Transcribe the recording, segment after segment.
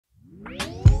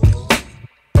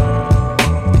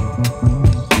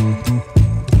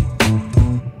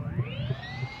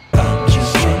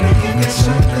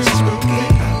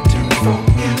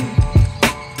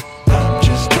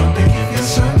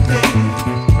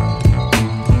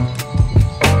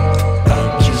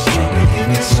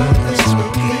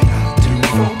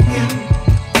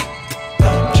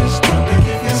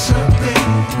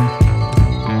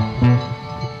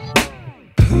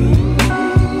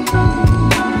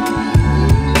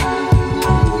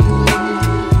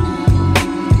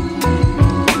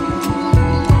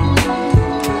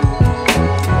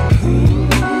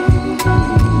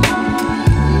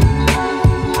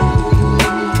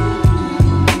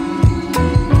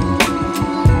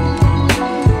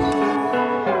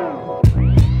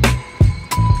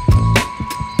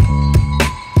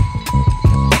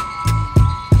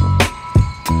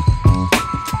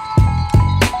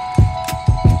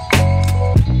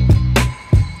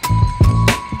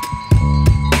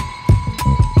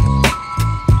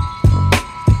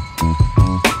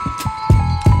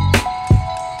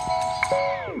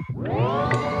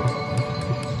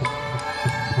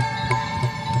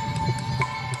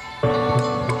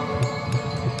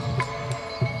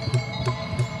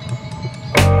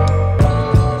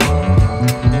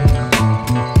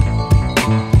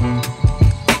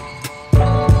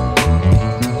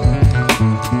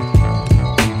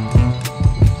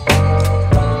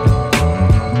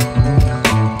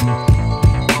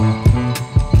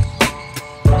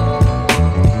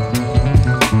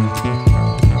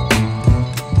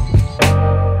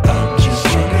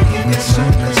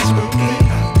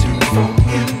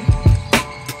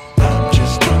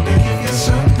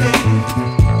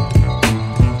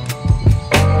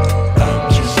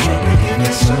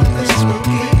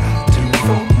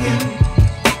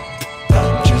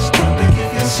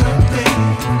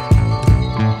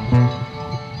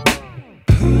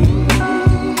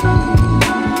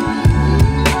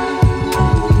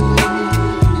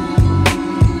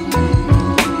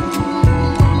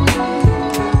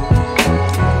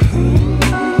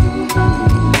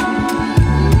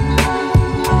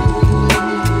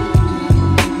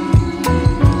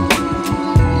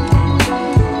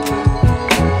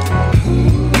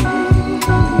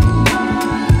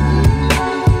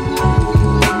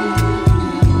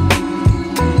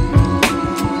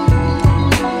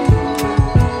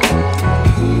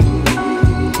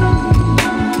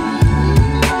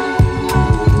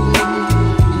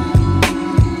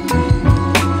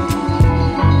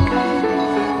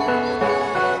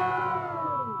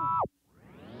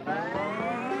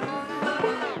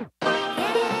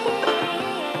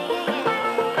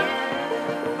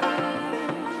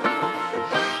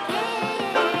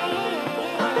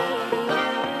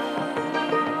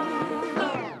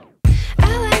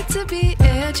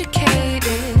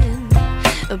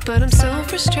but I'm so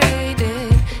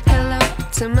frustrated. Hello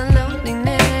to my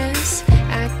loneliness.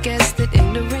 I guess that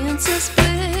ignorance is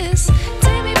bliss.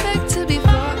 Take me back to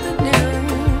before the new.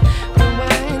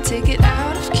 Rewind, take it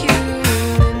out of cue.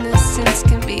 Innocence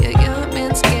can be a young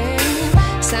man's game.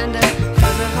 Signed up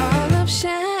for the hall of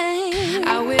shame.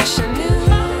 I wish I knew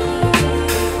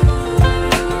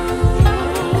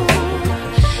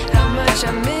how much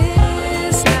I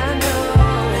miss not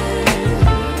knowing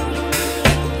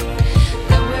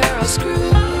that we're all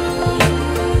screwed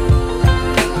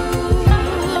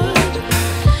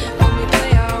when we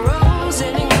play our roles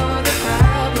and ignore the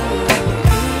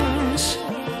problems.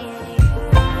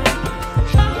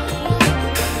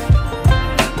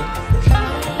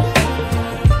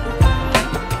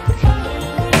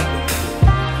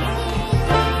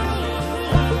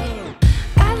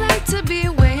 I like to be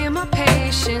away in my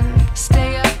patience.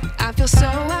 Stay up, I feel so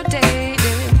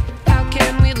outdated. How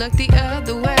can we look the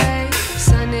other way?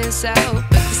 Sun is out,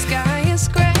 but the sky is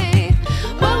gray.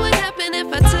 What would happen if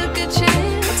I took a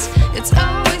chance? It's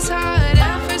always hard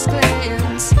at first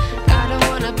glance. I don't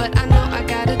wanna, but I know I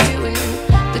gotta do it.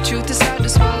 The truth is hard to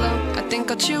swallow, I think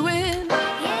I'll chew it.